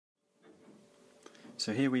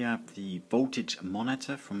So here we have the voltage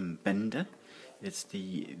monitor from Bender. It's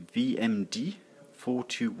the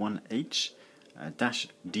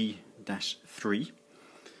VMD421H-D-3.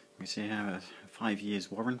 We see here a 5 years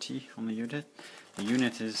warranty on the unit. The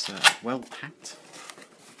unit is well packed.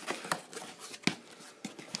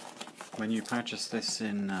 When you purchase this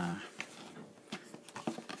in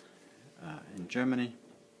Germany,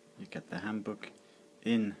 you get the handbook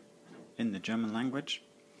in the German language.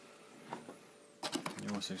 You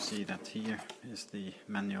also see that here is the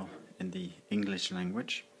manual in the English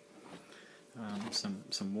language.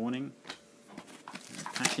 Some warning,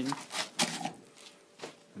 packing,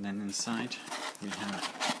 and then inside we have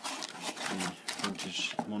the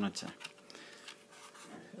voltage monitor.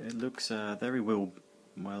 It looks very well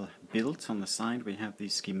built. On the side we have the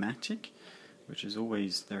schematic, which is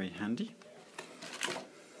always very handy.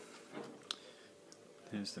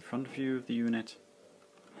 Here's the front view of the unit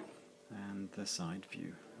and the side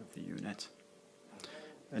view of the unit.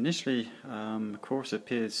 Initially, the course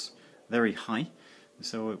appears very high,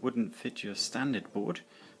 so it wouldn't fit your standard board,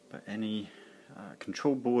 but any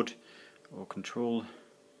control board or control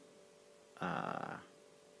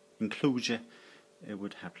enclosure it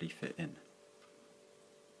would happily fit in.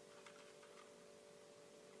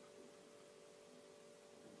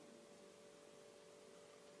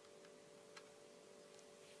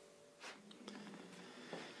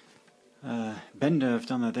 Bender have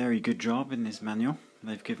done a very good job in this manual.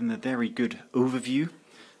 They've given a very good overview,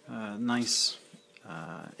 nice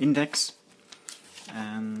index,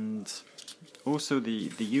 and also the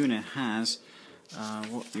unit has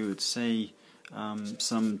what you would say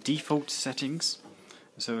some default settings.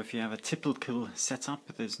 So if you have a typical setup,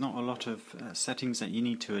 there's not a lot of settings that you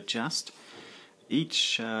need to adjust.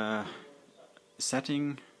 Each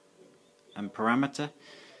setting and parameter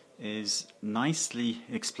is nicely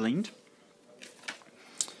explained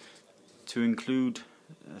to include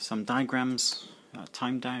some diagrams,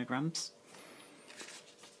 time diagrams.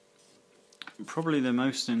 Probably the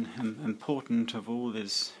most important of all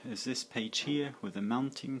is this page here with the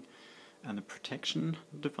mounting and the protection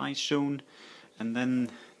device shown, and then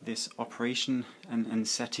this operation and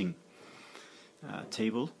setting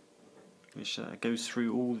table, which goes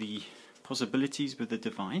through all the possibilities with the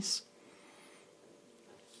device.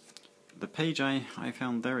 The page I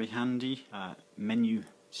found very handy, menu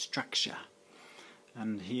structure,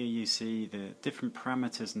 and here you see the different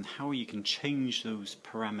parameters and how you can change those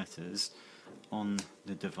parameters on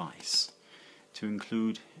the device to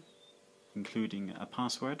including a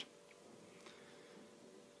password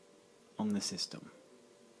on the system.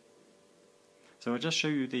 So I'll just show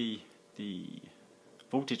you the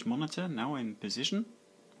voltage monitor now in position.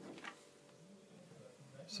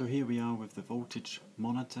 So here we are with the voltage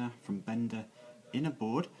monitor from Bender in a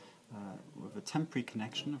board with a temporary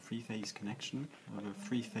connection, a three-phase connection with a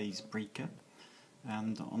three-phase breaker,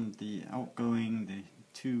 and on the outgoing, the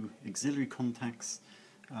two auxiliary contacts,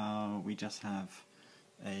 we just have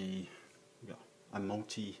a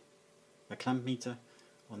clamp meter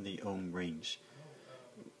on the ohm range.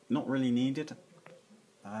 Not really needed,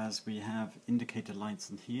 as we have indicator lights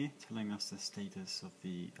in here telling us the status of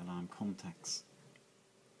the alarm contacts.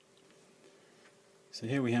 So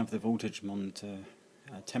here we have the voltage monitor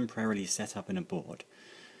temporarily set up in a board.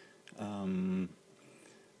 The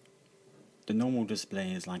normal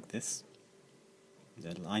display is like this.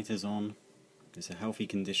 The light is on. It's a healthy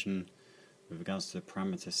condition with regards to the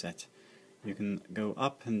parameter set. You can go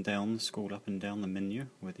up and down, scroll up and down the menu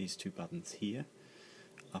with these two buttons here,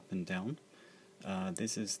 up and down.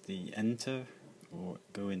 This is the enter or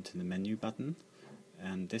go into the menu button,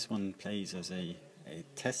 and this one plays as a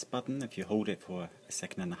test button if you hold it for a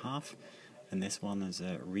second and a half, and this one is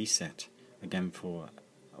a reset again for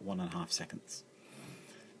 1.5 seconds.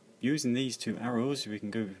 Using these two arrows we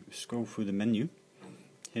can go scroll through the menu.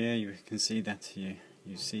 Here you can see that you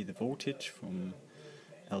see the voltage from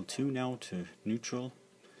L2 now to neutral,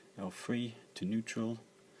 L3 to neutral.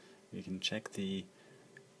 You can check the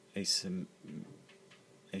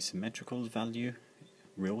asymmetrical value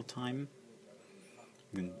real time.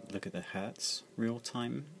 You can look at the hertz real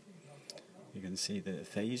time. You can see the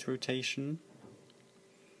phase rotation,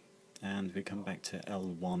 and we come back to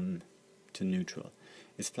L1 to neutral.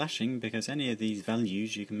 It's flashing because any of these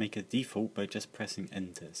values you can make a default by just pressing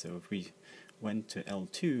enter. So if we went to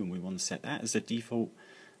L2 and we want to set that as a default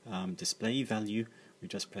display value, we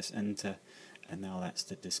just press enter, and now that's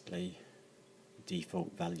the display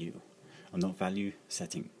default value, or not value,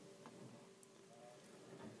 setting.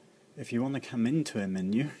 If you want to come into a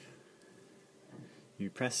menu, you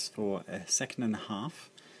press for a second and a half,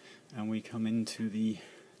 and we come into the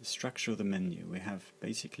the structure of the menu. We have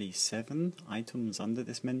basically 7 items under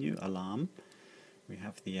this menu. Alarm, we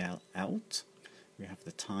have the out, we have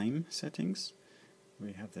the time settings,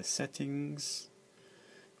 we have the settings,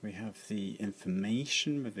 we have the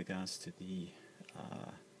information with regards to the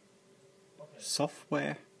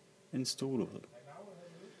software installed,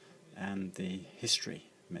 and the history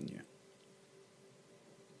menu.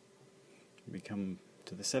 We come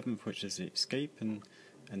to the 7th, which is the escape, and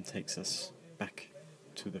takes us back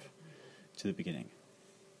to the beginning.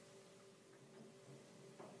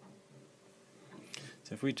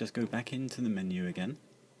 So if we just go back into the menu again,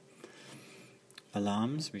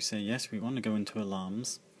 alarms, we say yes, we want to go into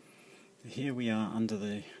alarms. Here we are under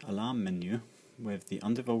the alarm menu with the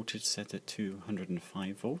undervoltage set at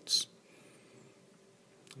 205 volts,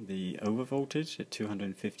 the overvoltage at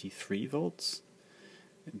 253 volts,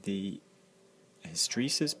 the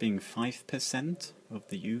hysteresis being 5% of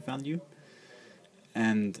the U value,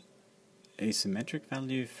 and asymmetric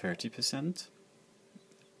value 30%,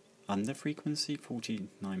 under frequency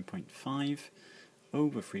 49.5,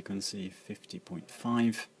 over frequency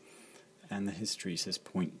 50.5, and the hysteresis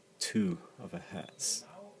 0.2 of a hertz.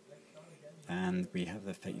 And we have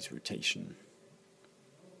the phase rotation,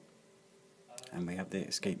 and we have the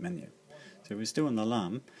escape menu. So we're still in the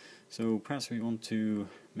alarm, so perhaps we want to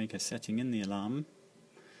make a setting in the alarm,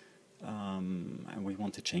 and we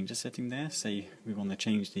want to change a setting there. Say we want to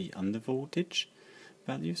change the undervoltage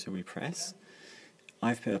value, so we press.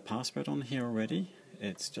 I've put a password on here already,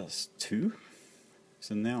 it's just 2.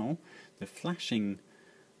 So now the flashing,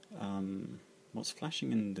 what's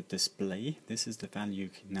flashing in the display, this is the value you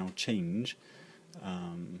can now change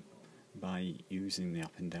by using the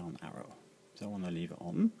up and down arrow. So I want to leave it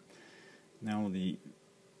on. Now the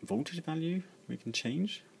voltage value we can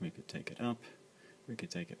change. We could take it up, we could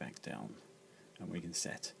take it back down, and we can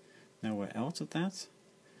set. Now we're out of that,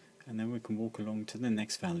 and then we can walk along to the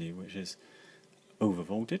next value, which is over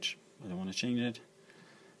voltage. I don't want to change it.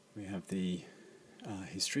 We have the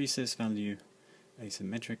hysteresis value,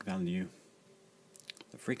 asymmetric value,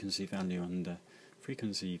 the frequency value under,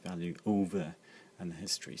 frequency value over, and the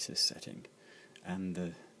hysteresis setting, and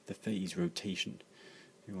the phase rotation.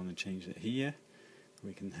 We want to change it here.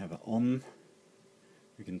 We can have it on,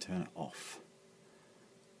 we can turn it off.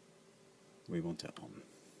 We want it on.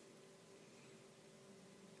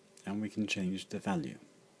 And we can change the value.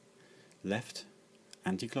 Left,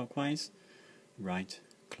 anti-clockwise, right,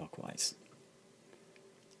 clockwise.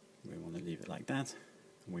 We want to leave it like that.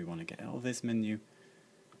 We want to get out of this menu.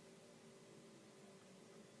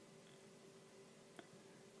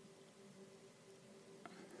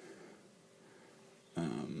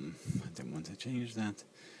 I don't want to change that,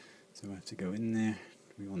 so I have to go in there.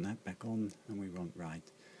 We want that back on, and we want right.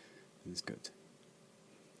 That's good.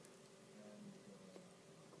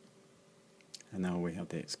 And now we have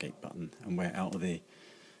the escape button, and we're out of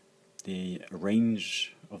the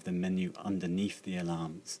range of the menu underneath the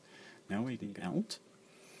alarms. Now we can go out,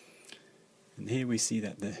 and here we see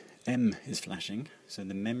that the M is flashing, so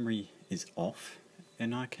the memory is off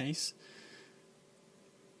in our case.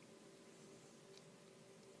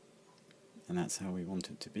 And that's how we want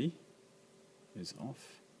it to be, is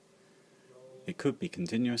off. It could be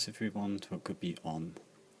continuous if we want, or it could be on,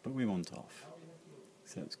 but we want off.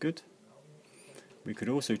 So that's good. We could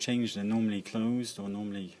also change the normally closed or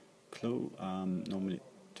normally to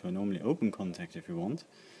a normally open contact if we want.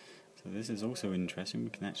 So this is also interesting. We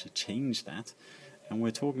can actually change that. And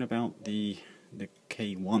we're talking about the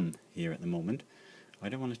K1 here at the moment. I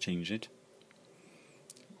don't want to change it.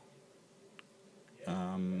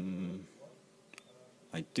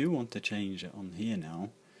 I do want to change it on here now,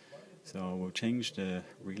 so we'll change the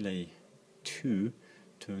relay 2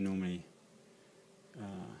 to a normally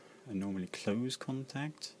closed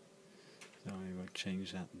contact. So I will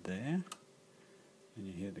change that there, and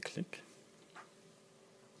you hear the click.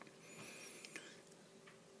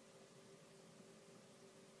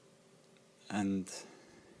 And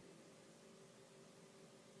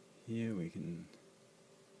here we can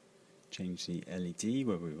change the LED,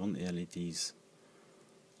 where we want the LEDs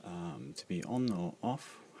to be on or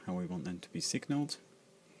off, how we want them to be signaled.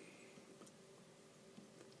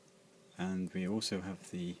 And we also have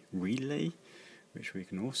the relay, which we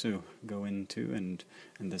can also go into and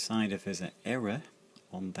decide if there's an error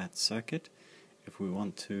on that circuit, if we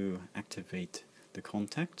want to activate the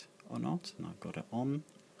contact or not. And I've got it on.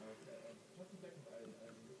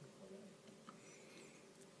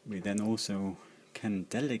 We then also can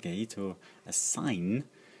delegate or assign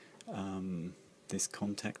this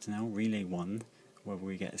contact now, relay 1, where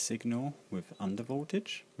we get a signal with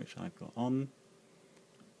undervoltage, which I've got on.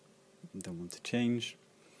 Don't want to change.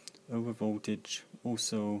 over voltage,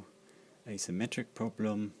 also asymmetric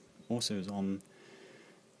problem, also is on.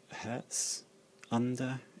 Hertz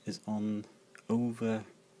under is on, over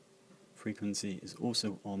frequency is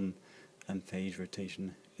also on, and phase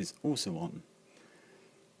rotation is also on.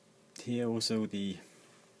 Here also the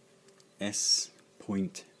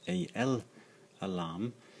S.AL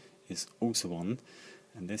alarm is also on,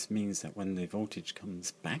 and this means that when the voltage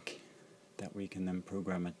comes back, that we can then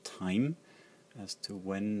program a time as to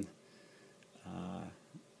when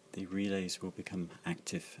the relays will become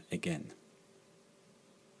active again.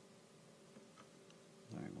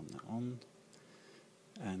 I want that on,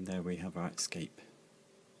 and there we have our escape.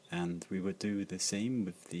 And we would do the same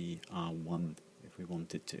with the R1 if we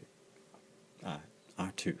wanted to.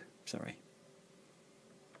 R2, sorry.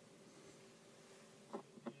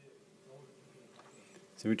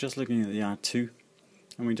 So we're just looking at the R2,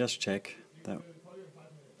 and we just check that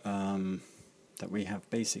that we have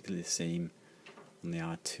basically the same on the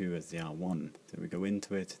R2 as the R1. So we go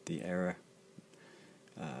into it, the error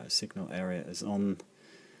signal area is on,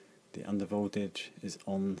 the under voltage is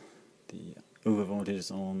on, the over voltage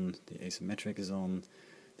is on, the asymmetric is on,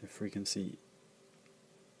 the frequency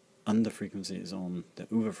under frequency is on, the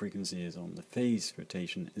over frequency is on, the phase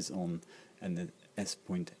rotation is on, and the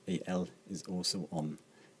S.AL is also on.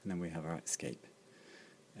 And then we have our escape.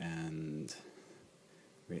 And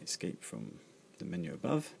we escape from the menu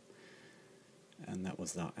above. And that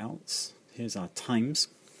was our outs. Here's our times.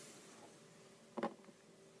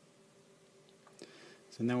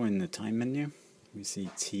 So now in the time menu, we see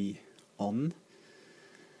T on.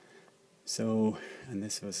 So, and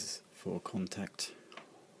this was for contact,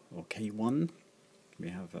 or K1. We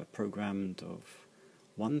have a programmed of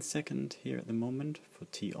 1 second here at the moment for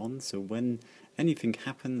T on. So when anything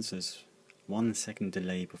happens, there's 1 second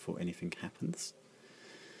delay before anything happens.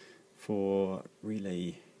 For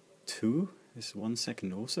relay 2, is 1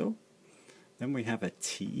 second also. Then we have a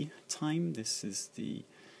T time. This is the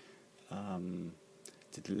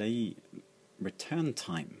delay return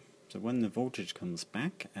time. So when the voltage comes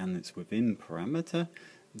back and it's within parameter,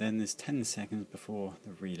 then there's 10 seconds before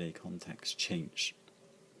the relay contacts change.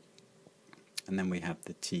 And then we have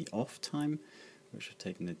the T off time, which has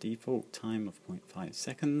taken the default time of 0.5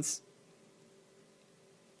 seconds.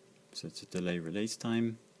 So it's a delay release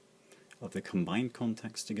time of the combined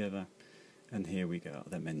contacts together. And here we go,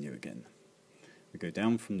 the menu again. We go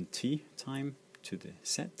down from the T time to the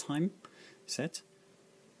set time, set.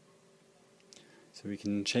 So we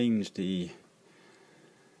can change the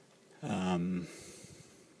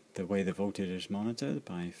way the voltage is monitored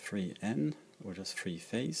by 3N or just 3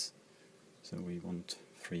 phase. So we want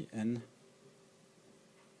 3N.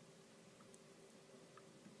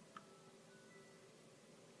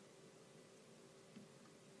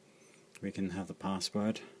 We can have the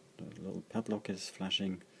password. The little padlock is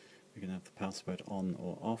flashing. We can have the password on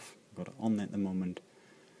or off. We've got it on at the moment.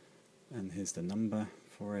 And here's the number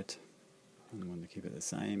for it. I'm going to keep it the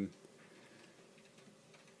same.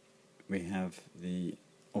 We have the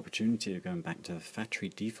opportunity of going back to factory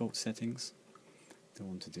default settings. Don't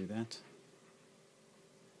want to do that.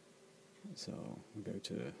 So we go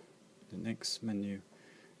to the next menu.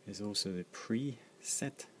 Is also the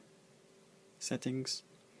preset settings.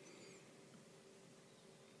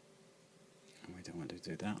 And we don't want to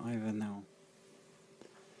do that either now.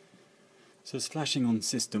 So it's flashing on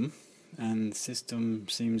system, and system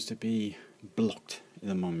seems to be blocked at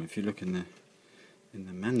the moment. If you look in the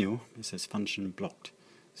manual, it says function blocked.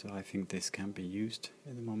 So I think this can be used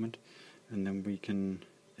at the moment, and then we can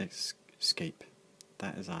escape.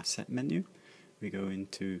 That is our set menu. We go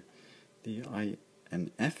into the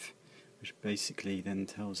INF, which basically then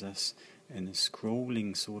tells us in a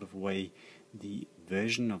scrolling sort of way the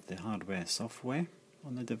version of the hardware software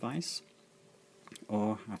on the device,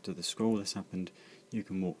 or after the scroll has happened you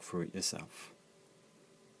can walk through it yourself.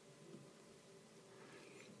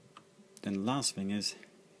 Then the last thing is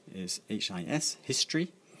HIS,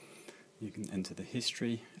 history. You can enter the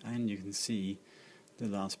history and you can see the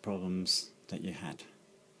last problems that you had.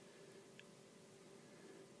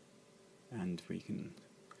 And we can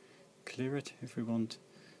clear it if we want.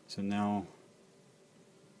 So now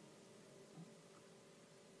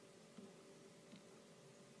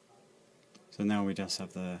we just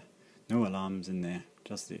have the no alarms in there,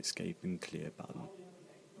 just the escape and clear button.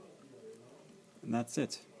 And that's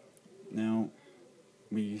it. Now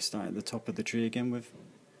we start at the top of the tree again with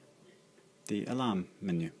the alarm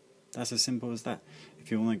menu. That's as simple as that.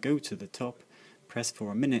 If you want to go to the top, press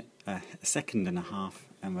for a second and a half,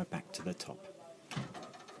 and we're back to the top.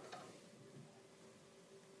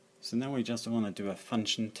 So now we just want to do a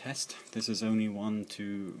function test. This is only one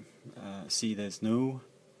to see there's no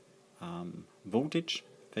voltage,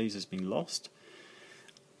 phase has been lost.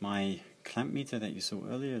 My clamp meter that you saw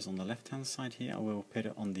earlier is on the left hand side here. I will put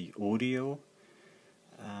it on the audio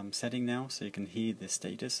setting now, so you can hear the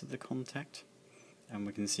status of the contact, and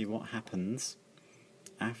we can see what happens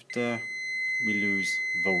after we lose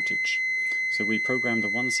voltage. So we programmed a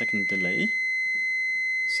 1 second delay,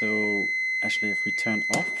 so actually if we turn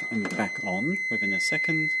off and back on within a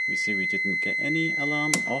second, we see we didn't get any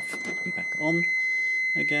alarm. Off and back on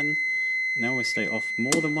again. Now we stay off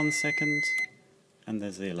more than 1 second and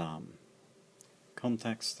there's the alarm.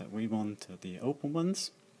 Contacts that we want are the open ones.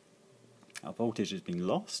 Our voltage has been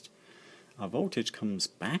lost. Our voltage comes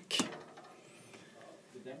back.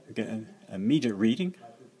 We get an immediate reading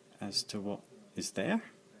as to what is there,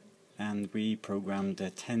 and we programmed a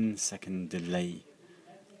 10-second delay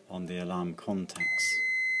on the alarm contacts,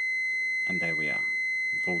 and there we are.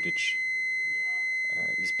 Voltage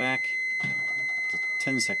is back. The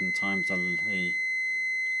 10-second time delay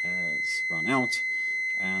has run out,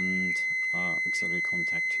 and our auxiliary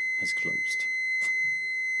contact has closed.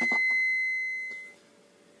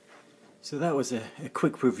 So that was a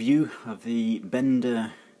quick review of the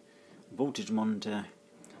Bender voltage monitor,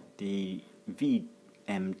 the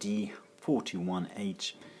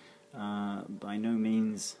VMD421H. By no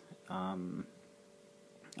means I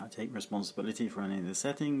take responsibility for any of the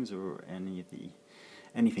settings or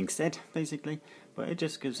anything said, basically, but it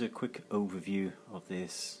just gives a quick overview of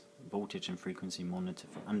this voltage and frequency monitor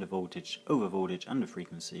for under voltage, under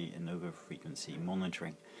frequency, and over frequency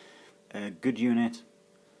monitoring. A good unit,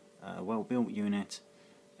 a well built unit,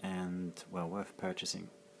 and well worth purchasing.